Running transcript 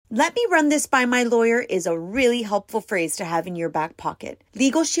Let me run this by my lawyer is a really helpful phrase to have in your back pocket.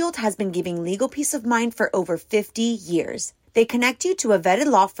 Legal Shield has been giving legal peace of mind for over 50 years. They connect you to a vetted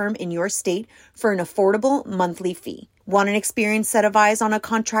law firm in your state for an affordable monthly fee. Want an experienced set of eyes on a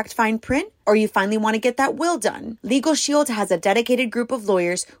contract fine print? Or you finally want to get that will done? Legal Shield has a dedicated group of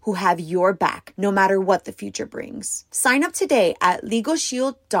lawyers who have your back, no matter what the future brings. Sign up today at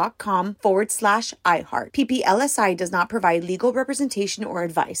LegalShield.com/iHeart. PPLSI does not provide legal representation or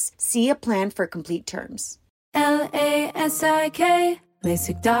advice. See a plan for complete terms. LASIK,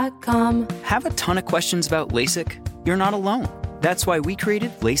 LASIK.com. Have a ton of questions about LASIK? You're not alone. That's why we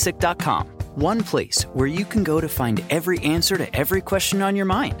created LASIK.com. One place where you can go to find every answer to every question on your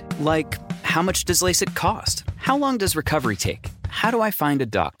mind. Like, how much does LASIK cost? How long does recovery take? How do I find a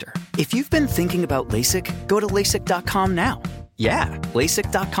doctor? If you've been thinking about LASIK, go to LASIK.com now. Yeah,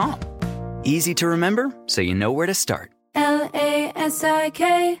 LASIK.com. Easy to remember, so you know where to start.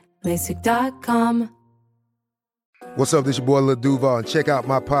 LASIK, LASIK.com. What's up, this your boy Lil Duval, and check out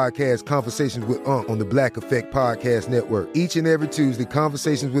my podcast, Conversations with Unc, on the Black Effect Podcast Network. Each and every Tuesday,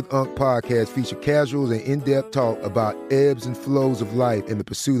 Conversations with Unc podcast feature casual and in-depth talk about ebbs and flows of life and the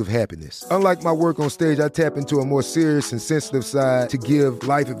pursuit of happiness. Unlike my work on stage, I tap into a more serious and sensitive side to give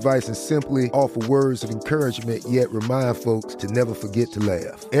life advice and simply offer words of encouragement, yet remind folks to never forget to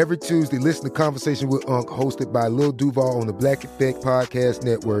laugh. Every Tuesday, listen to Conversations with Unc, hosted by Lil Duval on the Black Effect Podcast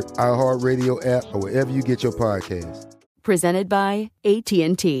Network, iHeartRadio app, or wherever you get your podcasts. Presented by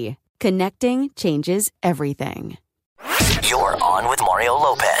AT&T. Connecting changes everything. You're on with Mario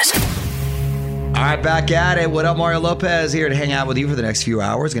Lopez. All right, back at it. What up, Mario Lopez here to hang out with you for the next few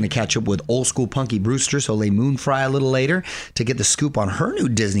hours. Going to catch up with old school Punky Brewster, Soleil Moonfry a little later to get the scoop on her new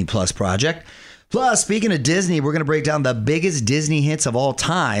Disney Plus project. Plus, speaking of Disney, we're going to break down the biggest Disney hits of all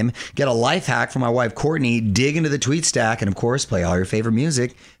time, get a life hack from my wife, Courtney, dig into the tweet stack, and of course, play all your favorite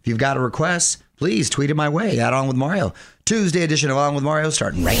music. If you've got a request, please tweet it my way at On With Mario. Tuesday edition of On With Mario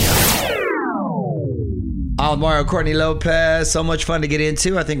starting right now. On with Mario, Courtney Lopez. So much fun to get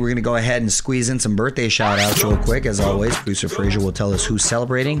into. I think we're going to go ahead and squeeze in some birthday shout outs real quick. As always, producer Frazier will tell us who's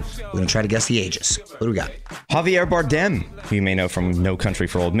celebrating. We're going to try to guess the ages. What do we got? Javier Bardem, who you may know from No Country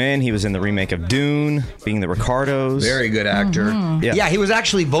for Old Men. He was in the remake of Dune, Being the Ricardos. Very good actor. Mm-hmm. Yeah, he was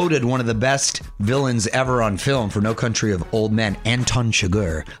actually voted one of the best villains ever on film for No Country of Old Men. Anton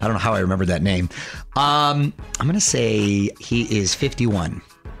Chigurh. I don't know how I remember that name. I'm going to say he is 51.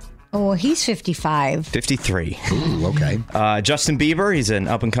 Oh, he's 55. 53. Ooh, okay. Justin Bieber, he's an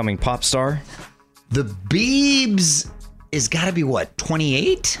up-and-coming pop star. The Biebs is got to be what,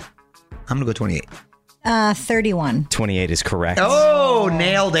 28? I'm going to go 28. 31. 28 is correct. Oh,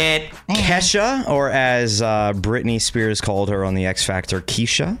 nailed it. Kesha, or as Britney Spears called her on the X Factor,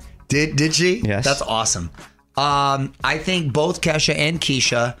 Keisha. Did she? Yes. That's awesome. I think both Kesha and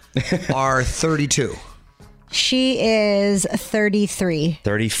Keisha are 32. She is 33.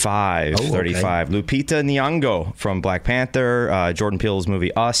 35. Oh, okay. 35. Lupita Nyong'o from Black Panther, Jordan Peele's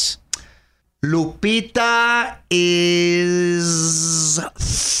movie Us. Lupita is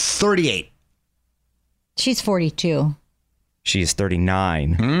 38. She's 42. She's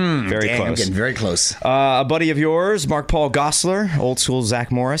 39. Very dang, close. I'm getting very close. A buddy of yours, Mark Paul Gosselaar, old school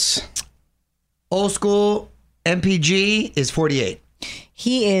Zach Morris. Old school MPG is 48.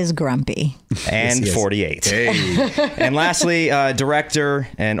 He is grumpy. And Yes, 48. Hey. And lastly, director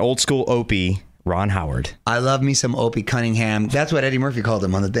and old school Opie, Ron Howard. I love me some Opie Cunningham. That's what Eddie Murphy called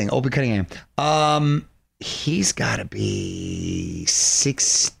him on the thing. Opie Cunningham. He's got to be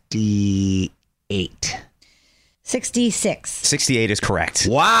 68. 66. 68 is correct.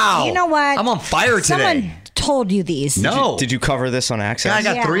 Wow. You know what? I'm on fire today. Someone told you these. No. Did you cover this on Access? I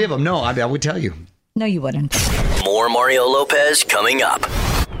got Yeah. 3 of them. No, I would tell you. No, you wouldn't. More Mario Lopez coming up.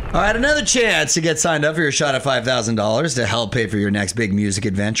 All right, another chance to get signed up for your shot at $5,000 to help pay for your next big music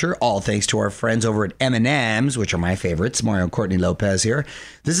adventure. All thanks to our friends over at M&M's, which are my favorites. Mario and Courtney Lopez here.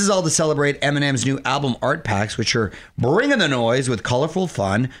 This is all to celebrate M&M's new album art packs, which are bringing the noise with colorful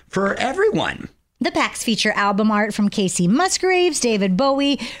fun for everyone. The packs feature album art from Casey Musgraves, David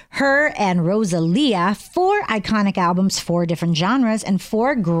Bowie, Her, and Rosalia. 4 iconic albums, 4 different genres, and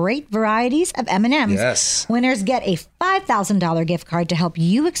 4 great varieties of M&Ms. Yes. Winners get a $5,000 gift card to help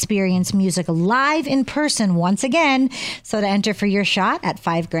you experience music live in person once again. So to enter for your shot at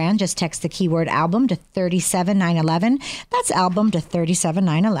 $5,000, just text the keyword album to 37911. That's album to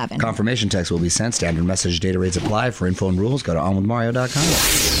 37911. Confirmation text will be sent. Standard message data rates apply. For info and rules, go to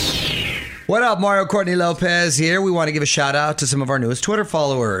onwithmario.com. What up, Mario Courtney Lopez here. We want to give a shout out to some of our newest Twitter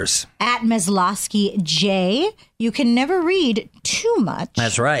followers. At Meslowski J. You can never read too much.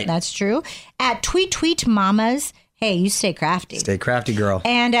 That's right. That's true. At Tweet Mamas. Hey, you stay crafty. Stay crafty, girl.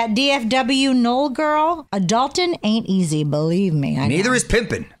 And at DFW Knoll Girl, adulting ain't easy, believe me. Neither is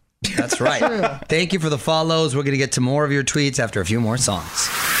pimping. That's right. Thank you for the follows. We're going to get to more of your tweets after a few more songs.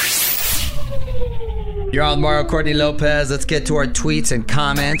 You're on with Mario Courtney Lopez. Let's get to our tweets and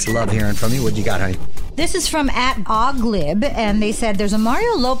comments. Love hearing from you. What you got, honey? This is from @Oglib, and they said, there's a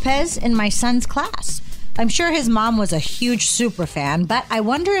Mario Lopez in my son's class. I'm sure his mom was a huge super fan, but I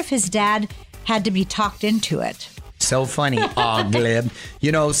wonder if his dad had to be talked into it. So funny, Oglib.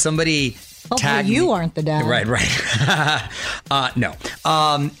 You know, somebody tagged you me. aren't the dad. Right. No.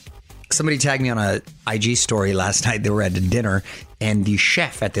 Somebody tagged me on a IG story last night. They were at a dinner, and the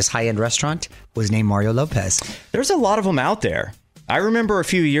chef at this high-end restaurant was named Mario Lopez. There's a lot of them out there. I remember a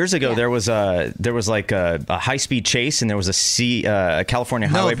few years ago there was like a high-speed chase, and there was a California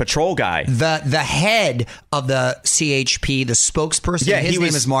Highway Patrol guy. The head of the CHP, the spokesperson, his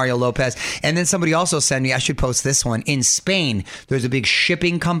name is Mario Lopez. And then somebody also sent me, I should post this one, in Spain, there's a big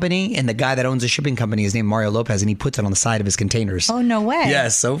shipping company, and the guy that owns the shipping company is named Mario Lopez, and he puts it on the side of his containers. Oh, no way.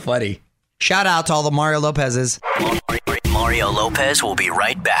 Yes, so funny. Shout out to all the Mario Lopezes. Mario Lopez will be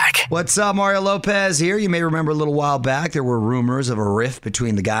right back. What's up, Mario Lopez here. You may remember a little while back there were rumors of a rift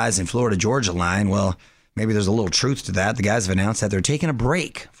between the guys in Florida-Georgia line. Well, maybe there's a little truth to that. The guys have announced that they're taking a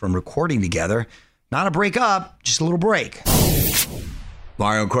break from recording together. Not a break up, just a little break.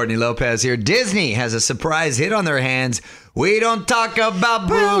 Mario and Courtney Lopez here. Disney has a surprise hit on their hands. We don't talk about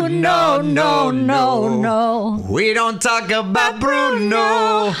Bruno, no. We don't talk about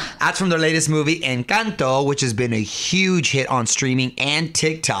Bruno. That's from their latest movie, Encanto, which has been a huge hit on streaming and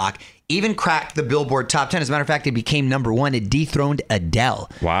TikTok. Even cracked the Billboard Top 10. As a matter of fact, it became number 1. It dethroned Adele.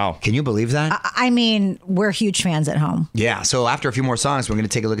 Wow. Can you believe that? I mean, we're huge fans at home. Yeah, so after a few more songs, we're going to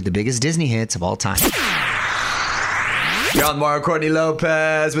take a look at the biggest Disney hits of all time. You're on Mario Courtney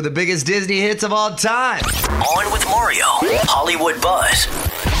Lopez with the biggest Disney hits of all time. On with Mario, Hollywood Buzz.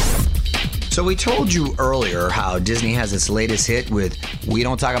 So we told you earlier how Disney has its latest hit with We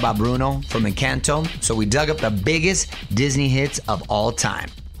Don't Talk About Bruno from Encanto. So we dug up the biggest Disney hits of all time.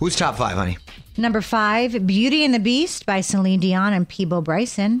 Who's top 5, honey? Number 5, Beauty and the Beast by Celine Dion and Peabo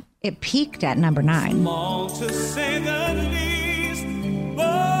Bryson. It peaked at number 9. Small to say the least,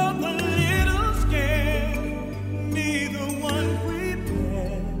 but a little scared. Neither one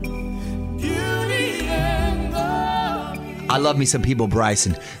prepared. Beauty and the Beast. I love me some Peabo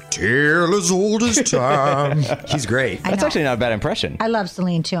Bryson. Tale as old as time. She's great. That's actually not a bad impression. I love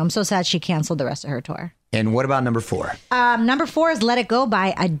Celine too. I'm so sad she canceled the rest of her tour. And what about number 4? Number 4 is Let It Go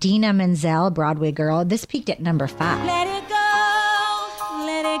by Idina Menzel, Broadway girl. This peaked at number 5. Let it go,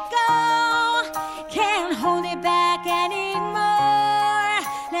 let it go. Can't hold it back anymore.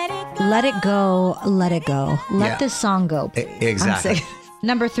 Let it go. Let it go, let it go. Let Yeah. this song go, please. Exactly. I'm sick.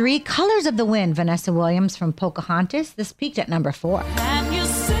 Number 3, Colors of the Wind, Vanessa Williams from Pocahontas. This peaked at number 4. And you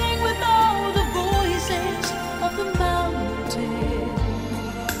sing with all the voices of the mountain.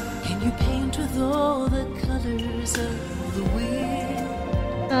 And you paint with all the colors of the wind.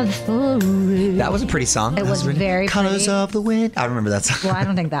 That was a pretty song. It was really very Colors pretty. of the Wind. I remember that song. Well, I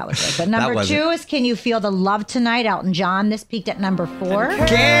don't think that was it. But number That 2 wasn't. is Can You Feel the Love Tonight, Elton John. This peaked at number 4.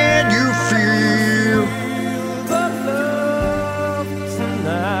 Can you feel?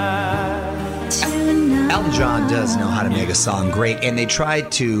 Elton John does know how to make a song great, and they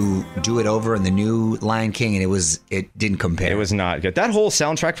tried to do it over in the new Lion King, and it didn't compare. It was not good. That whole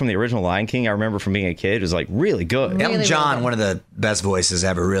soundtrack from the original Lion King, I remember from being a kid, was like really good. Elton Really, John, really good. one of the best voices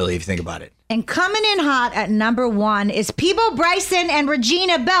ever, really, if you think about it. And coming in hot at number 1 is Peabo Bryson and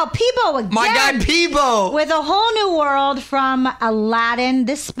Regina Bell. Peabo again. My guy Peabo! With A Whole New World from Aladdin.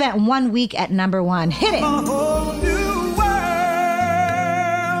 This spent 1 week at number 1. Hit it.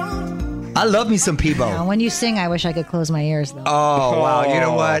 I love me some Peabo. Now, when you sing, I wish I could close my ears, though. Oh, wow. You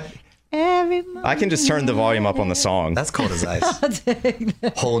know what? Every I can just turn the volume up on the song. That's cold as ice.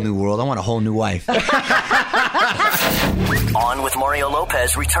 Whole new world. I want a whole new wife. On with Mario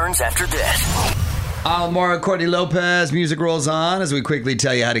Lopez returns after this. I'm Mario Courtney Lopez. Music rolls on as we quickly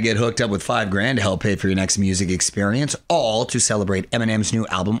tell you how to get hooked up with $5,000 to help pay for your next music experience, all to celebrate Eminem's new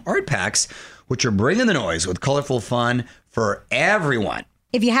album Art Packs, which are bringing the noise with colorful fun for everyone.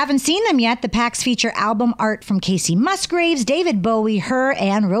 If you haven't seen them yet, the packs feature album art from Casey Musgraves, David Bowie, Her,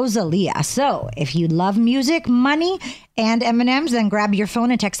 and Rosalia. So if you love music, money, and M&Ms, then grab your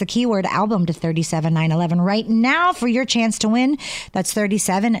phone and text the keyword album to 37911 right now for your chance to win. That's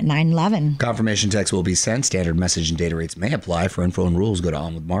 37911. Confirmation text will be sent. Standard message and data rates may apply. For info and rules, go to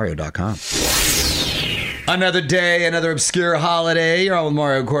onwithmario.com. Another day, another obscure holiday. You're on with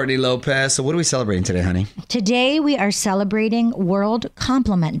Mario Courtney Lopez. So what are we celebrating today, honey? Today we are celebrating World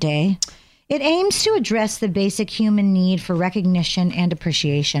Compliment Day. It aims to address the basic human need for recognition and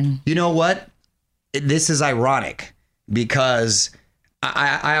appreciation. You know what? This is ironic because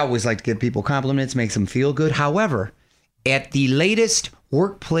I always like to give people compliments, makes them feel good. However, at the latest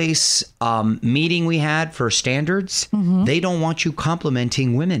workplace meeting we had for standards, they don't want you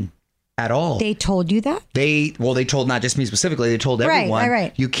complimenting women at all. They told you that? They told not just me specifically, they told everyone.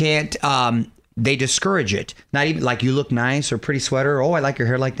 Right. You can't, they discourage it. Not even like you look nice or pretty sweater. Oh, I like your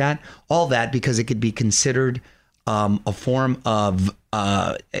hair like that. All that because it could be considered a form of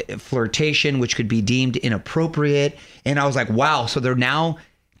flirtation, which could be deemed inappropriate. And I was like, wow. So they're now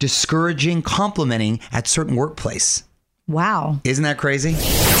discouraging complimenting at certain workplace. Wow. Isn't that crazy?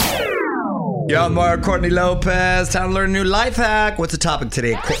 Yo, I'm Mario Courtney Lopez. Time to learn a new life hack. What's the topic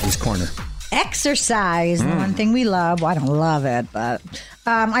today at Courtney's Corner? Exercise. The one thing we love. Well, I don't love it, but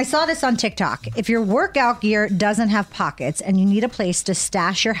I saw this on TikTok. If your workout gear doesn't have pockets and you need a place to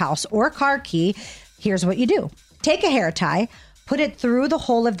stash your house or car key, here's what you do. Take a hair tie, put it through the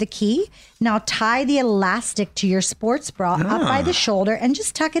hole of the key. Now tie the elastic to your sports bra up by the shoulder and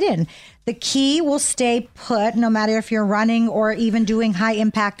just tuck it in. The key will stay put no matter if you're running or even doing high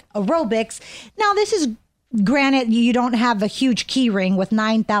impact aerobics. Now, this is granted you don't have a huge key ring with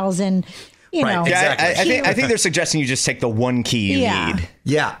 9,000, you know. Exactly. I think they're suggesting you just take the one key you need.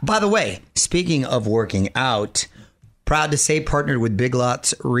 Yeah. By the way, speaking of working out, proud to say partnered with Big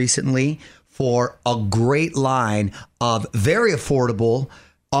Lots recently for a great line of very affordable,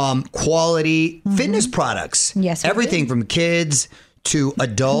 quality fitness products. Yes, everything from kids to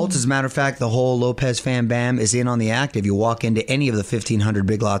adults. As a matter of fact, the whole Lopez fam bam is in on the act. If you walk into any of the 1,500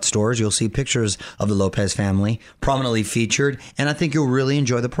 Big Lots stores, you'll see pictures of the Lopez family prominently featured, and I think you'll really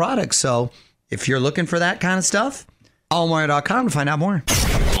enjoy the products. So if you're looking for that kind of stuff, allmario.com to find out more.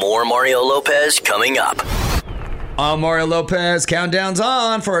 More Mario Lopez coming up. I'm Mario Lopez. Countdown's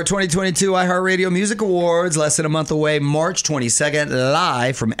on for our 2022 iHeartRadio Music Awards. Less than a month away, March 22nd,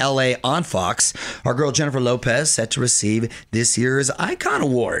 live from LA on Fox. Our girl Jennifer Lopez set to receive this year's Icon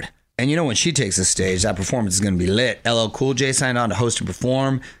Award. And you know when she takes the stage, that performance is going to be lit. LL Cool J signed on to host and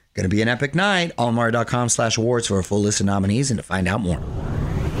perform. Going to be an epic night. allmario.com/awards for a full list of nominees and to find out more.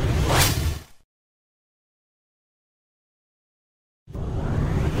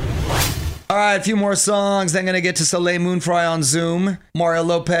 All right, a few more songs. Then going to get to Soleil Moonfry on Zoom. Mario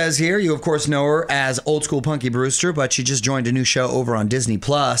Lopez here. You, of course, know her as Old School Punky Brewster, but she just joined a new show over on Disney+.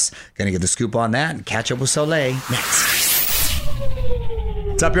 Going to get the scoop on that and catch up with Soleil next.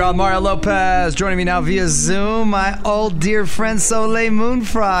 What's up, y'all? Mario Lopez. Joining me now via Zoom, my old dear friend Soleil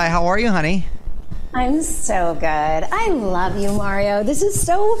Moonfry. How are you, honey? I'm so good. I love you, Mario. This is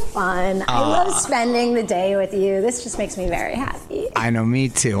so fun. I love spending the day with you. This just makes me very happy. I know, me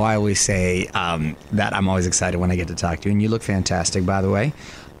too. I always say that I'm always excited when I get to talk to you, and you look fantastic, by the way.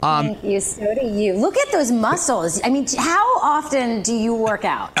 Thank you. So do you. Look at those muscles. I mean, how often do you work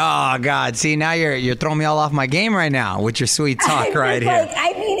out? Oh, God. See, now you're throwing me all off my game right now with your sweet talk right here.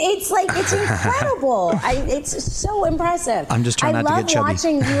 It's incredible. It's so impressive. I'm just trying not to get chubby. I love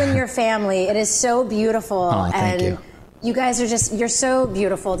watching you and your family. It is so beautiful. Oh, thank you. You guys are you're so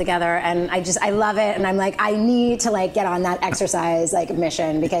beautiful together, and I love it. And I'm like, I need to get on that exercise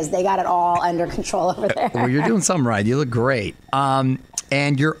mission because they got it all under control over there. Well, you're doing something right. You look great.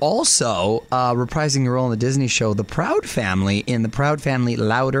 And you're also reprising your role in the Disney show, The Proud Family, in The Proud Family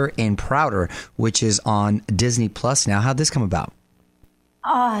Louder and Prouder, which is on Disney Plus now. How'd this come about?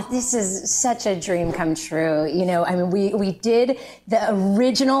 Oh, this is such a dream come true. You know, I mean, we did the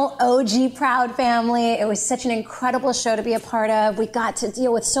original OG Proud Family. It was such an incredible show to be a part of. We got to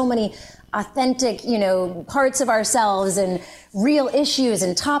deal with so many authentic, parts of ourselves and real issues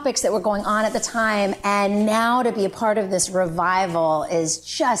and topics that were going on at the time. And now to be a part of this revival is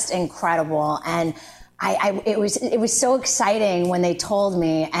just incredible. And it was so exciting when they told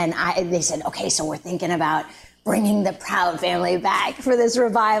me, and they said, okay, so we're thinking about bringing the Proud Family back for this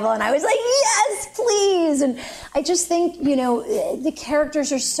revival. And I was like, yes, please. And I just think, the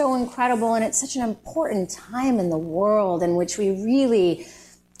characters are so incredible, and it's such an important time in the world in which we really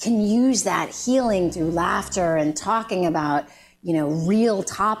can use that healing through laughter and talking about, real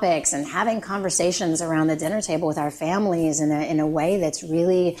topics and having conversations around the dinner table with our families in a way that's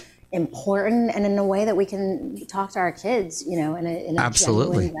really important, and in a way that we can talk to our kids, in a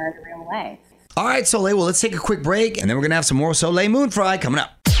absolutely genuine, real way. All right, Soleil, well, let's take a quick break, and then we're going to have some more Soleil Moonfry coming up.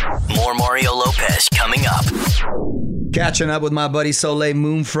 More Mario Lopez coming up. Catching up with my buddy Soleil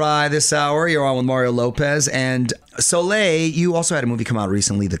Moonfry this hour. You're on with Mario Lopez. And Soleil, you also had a movie come out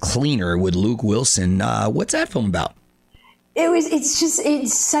recently, The Cleaner, with Luke Wilson. What's that film about?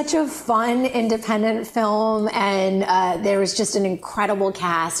 It's such a fun independent film, and there was just an incredible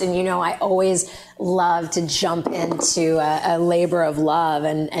cast. And I always love to jump into a labor of love,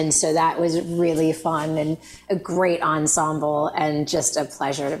 and so that was really fun and a great ensemble, and just a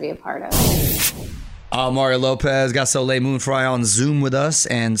pleasure to be a part of. Mario Lopez got Soleil Moon Frye on Zoom with us,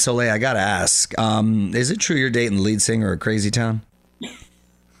 and Soleil, I gotta ask, is it true you're dating the lead singer of Crazy Town?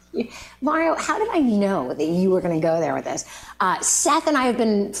 Mario, how did I know that you were going to go there with this? Seth and I have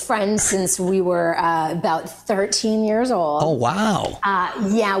been friends since we were about 13 years old. Oh, wow.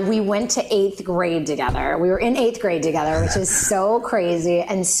 Yeah, we went to 8th grade together. We were in 8th grade together, which is so crazy.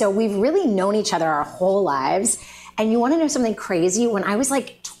 And so we've really known each other our whole lives. And you want to know something crazy? When I was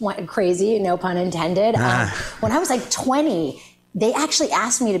like crazy, no pun intended, when I was like 20, they actually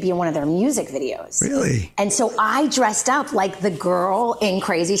asked me to be in one of their music videos. Really? And so I dressed up like the girl in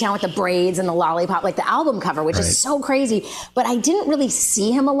Crazy Town with the braids and the lollipop, like the album cover, which is so crazy. But I didn't really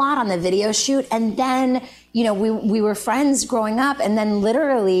see him a lot on the video shoot. And then, we were friends growing up. And then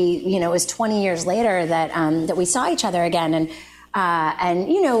literally, it was 20 years later that we saw each other again. And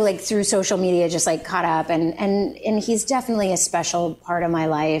like through social media, just like caught up. And he's definitely a special part of my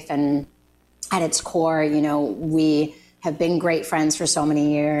life. And at its core, we have been great friends for so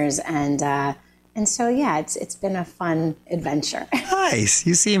many years, and so yeah, it's been a fun adventure. Nice.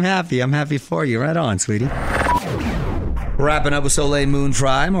 You seem happy. I'm happy for you. Right on, sweetie. Wrapping up with Soleil Moon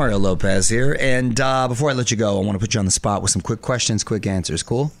Frye, Mario Lopez here, and before I let you go, I want to put you on the spot with some quick questions, quick answers.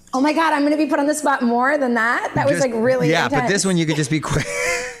 Cool? Oh my God, I'm going to be put on the spot more than that. That was like really intense. But this one you could just be quick.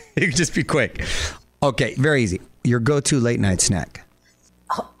 You could just be quick. Okay, very easy. Your go-to late night snack.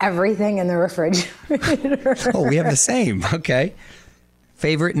 Everything in the refrigerator. Oh, we have the same. Okay.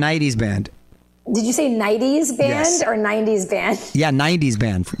 Favorite 90s band? Did you say 90s band or 90s band? Yeah, 90s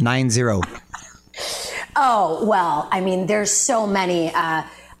band. 90. Oh, well, I mean, there's so many.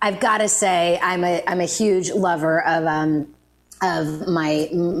 I've got to say, I'm a huge lover of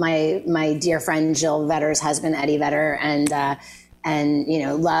my dear friend Jill Vetter's husband, Eddie Vedder, and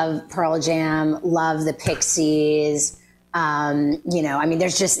love Pearl Jam, love the Pixies. I mean,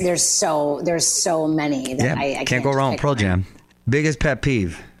 there's so many that I can't go wrong with Pearl Jam. Biggest pet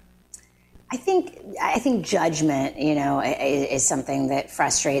peeve? I think judgment, is something that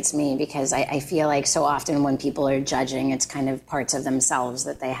frustrates me, because I feel like so often when people are judging, it's kind of parts of themselves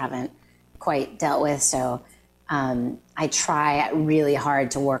that they haven't quite dealt with. So I try really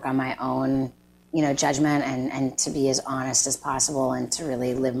hard to work on my own, judgment and to be as honest as possible and to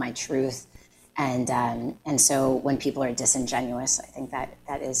really live my truth. And so when people are disingenuous, I think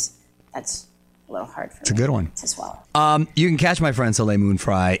that's a little hard for me. It's a good one to swallow. You can catch my friend Soleil Moon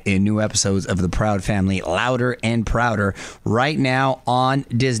Frye in new episodes of The Proud Family, Louder and Prouder, right now on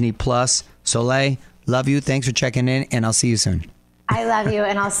Disney Plus. Soleil, love you. Thanks for checking in, and I'll see you soon. I love you,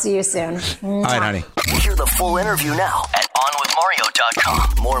 and I'll see you soon. All right, honey. Hear the full interview now at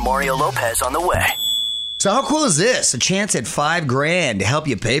onwithmario.com. More Mario Lopez on the way. So how cool is this? A chance at $5,000 to help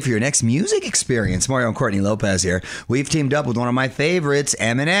you pay for your next music experience. Mario and Courtney Lopez here. We've teamed up with one of my favorites,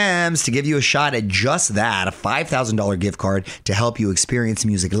 M&M's, to give you a shot at just that, a $5,000 gift card to help you experience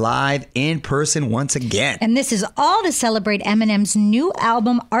music live in person once again. And this is all to celebrate Eminem's new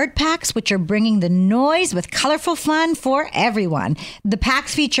album, Art Packs, which are bringing the noise with colorful fun for everyone. The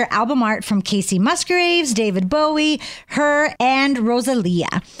packs feature album art from Casey Musgraves, David Bowie, Her, and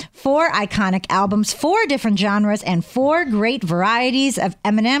Rosalia. 4 iconic albums, 4 different genres, and 4 great varieties of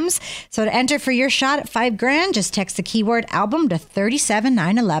M&Ms. So to enter for your shot at $5,000, just text the keyword album to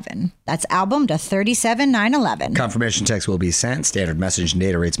 37911. That's album to 37911. Confirmation text will be sent. Standard message and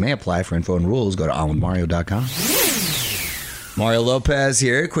data rates may apply. For info and rules, go to onwithmario.com. Mario Lopez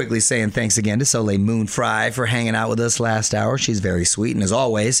here, quickly saying thanks again to Soleil Moon Frye for hanging out with us last hour. She's very sweet. And as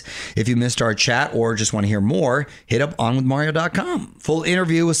always, if you missed our chat or just want to hear more, hit up onwithmario.com. Full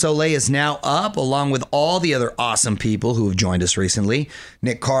interview with Soleil is now up, along with all the other awesome people who have joined us recently.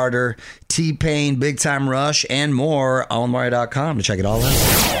 Nick Carter, T-Pain, Big Time Rush, and more. onwithmario.com to check it all out.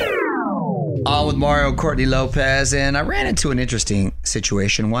 On with Mario, Courtney Lopez, and I ran into an interesting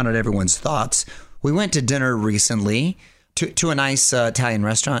situation. Wanted everyone's thoughts. We went to dinner recently to a nice Italian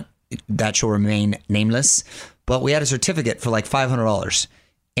restaurant that shall remain nameless, but we had a certificate for like $500.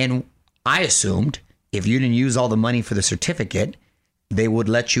 And I assumed if you didn't use all the money for the certificate, they would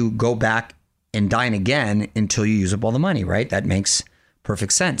let you go back and dine again until you use up all the money, right? That makes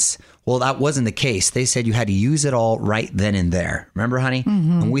perfect sense. Well, that wasn't the case. They said you had to use it all right then and there. Remember, honey?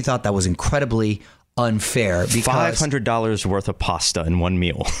 Mm-hmm. And we thought that was incredibly unfair, because $500 worth of pasta in one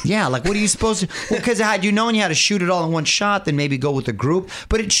meal. Yeah, like what are you supposed to? Well, because had you known you had to shoot it all in one shot, then maybe go with the group.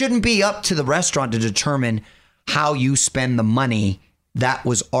 But it shouldn't be up to the restaurant to determine how you spend the money that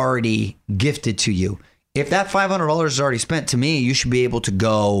was already gifted to you. If that $500 is already spent, to me, you should be able to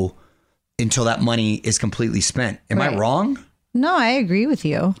go until that money is completely spent. Am I wrong? No, I agree with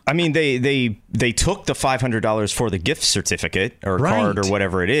you. I mean, they took the $500 for the gift certificate or card or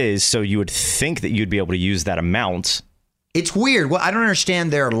whatever it is, so you would think that you'd be able to use that amount. It's weird. Well, I don't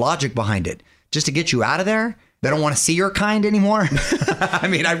understand their logic behind it. Just to get you out of there? They don't want to see your kind anymore? I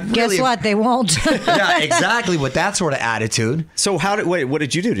mean, I really... Guess what? They won't. Yeah, exactly. With that sort of attitude. So what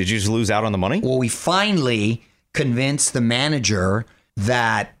did you do? Did you just lose out on the money? Well, we finally convinced the manager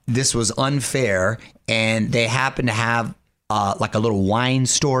that this was unfair, and they happen to have like a little wine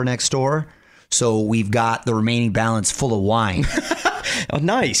store next door. So we've got the remaining balance full of wine. Oh,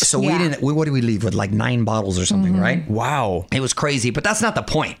 nice. So we didn't, what did we leave with? Like 9 bottles or something, right? Wow. It was crazy, but that's not the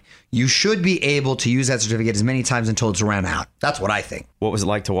point. You should be able to use that certificate as many times until it's ran out. That's what I think. What was it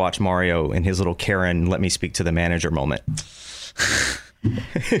like to watch Mario in his little Karen, let me speak to the manager moment?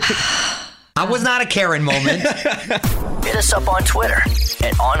 I was not a Karen moment. Hit us up on Twitter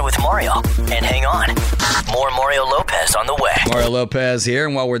at OnWithMario. And hang on, more Mario Lopez on the way. Mario Lopez here,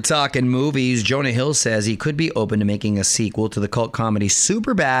 and while we're talking movies, Jonah Hill says he could be open to making a sequel to the cult comedy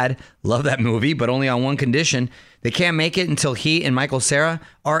Superbad. Love that movie, but only on one condition. They can't make it until he and Michael Cera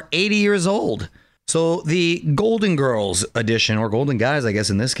are 80 years old. So the Golden Girls edition, or Golden Guys, I guess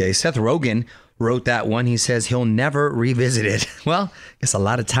in this case, Seth Rogen wrote that one. He says he'll never revisit it. Well, I guess a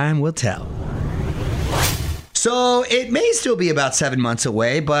lot of time will tell. So it may still be about 7 months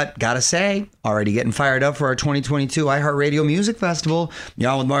away, but gotta say, already getting fired up for our 2022 iHeartRadio Music Festival.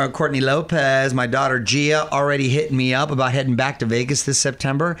 Y'all with Mario Courtney Lopez. My daughter Gia already hitting me up about heading back to Vegas this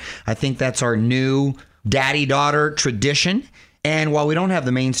September. I think that's our new daddy-daughter tradition. And while we don't have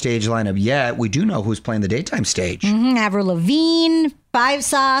the main stage lineup yet, we do know who's playing the daytime stage. Avril Lavigne, Five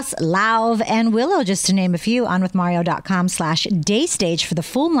Sauce, Lauv, and Willow, just to name a few. OnWithMario.com/daystage for the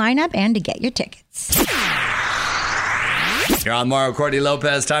full lineup and to get your tickets. You're on Mario Courtney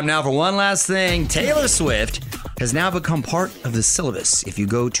Lopez. Time now for one last thing. Taylor Swift has now become part of the syllabus. If you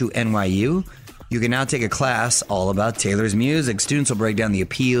go to NYU, you can now take a class all about Taylor's music. Students will break down the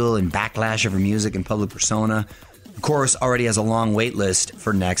appeal and backlash of her music and public persona. The course already has a long wait list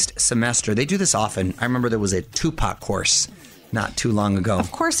for next semester. They do this often. I remember there was a Tupac course not too long ago.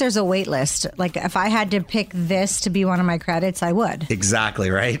 Of course there's a wait list. Like, if I had to pick this to be one of my credits, I would. Exactly,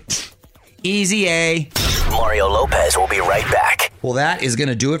 right? Easy A. Mario Lopez will be right back. Well, that is going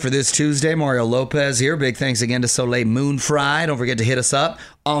to do it for this Tuesday. Mario Lopez here. Big thanks again to Soleil Moon Frye. Don't forget to hit us up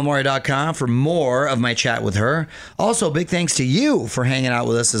on Mario.com for more of my chat with her. Also, big thanks to you for hanging out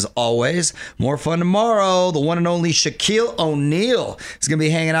with us as always. More fun tomorrow. The one and only Shaquille O'Neal is going to be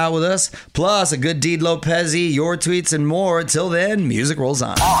hanging out with us. Plus, a good deed Lopez-y, your tweets, and more. Till then, music rolls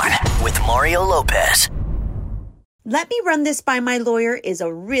on. On with Mario Lopez. Let me run this by my lawyer is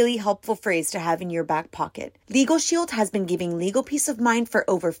a really helpful phrase to have in your back pocket. Legal Shield has been giving legal peace of mind for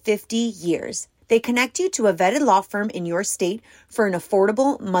over 50 years. They connect you to a vetted law firm in your state for an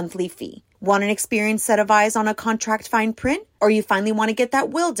affordable monthly fee. Want an experienced set of eyes on a contract fine print? Or you finally want to get that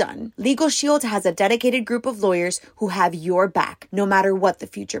will done? Legal Shield has a dedicated group of lawyers who have your back, no matter what the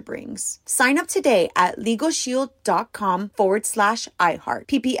future brings. Sign up today at LegalShield.com/iHeart.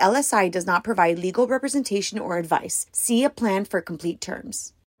 PPLSI does not provide legal representation or advice. See a plan for complete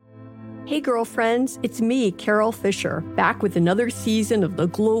terms. Hey girlfriends, it's me, Carol Fisher, back with another season of the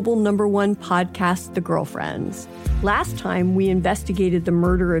global #1 podcast, The Girlfriends. Last time, we investigated the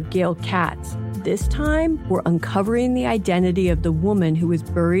murder of Gail Katz. This time, we're uncovering the identity of the woman who was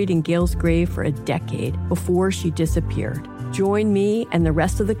buried in Gail's grave for a decade before she disappeared. Join me and the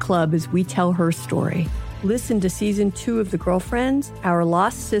rest of the club as we tell her story. Listen to Season 2 of The Girlfriends, Our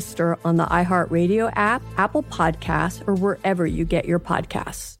Lost Sister on the iHeartRadio app, Apple Podcasts, or wherever you get your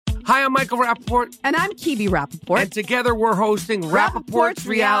podcasts. Hi, I'm Michael Rappaport. And I'm Kibi Rappaport. And together we're hosting Rappaport's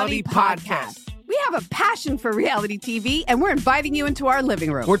Reality Podcast. We have a passion for reality TV, and we're inviting you into our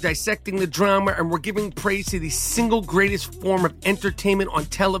living room. We're dissecting the drama, and we're giving praise to the single greatest form of entertainment on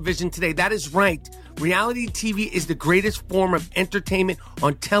television today. That is right. Reality TV is the greatest form of entertainment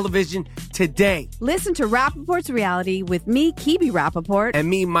on television today. Listen to Rappaport's Reality with me, Kibi Rappaport. And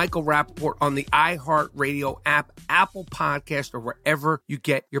me, Michael Rappaport, on the iHeartRadio app, Apple Podcast, or wherever you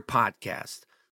get your podcast.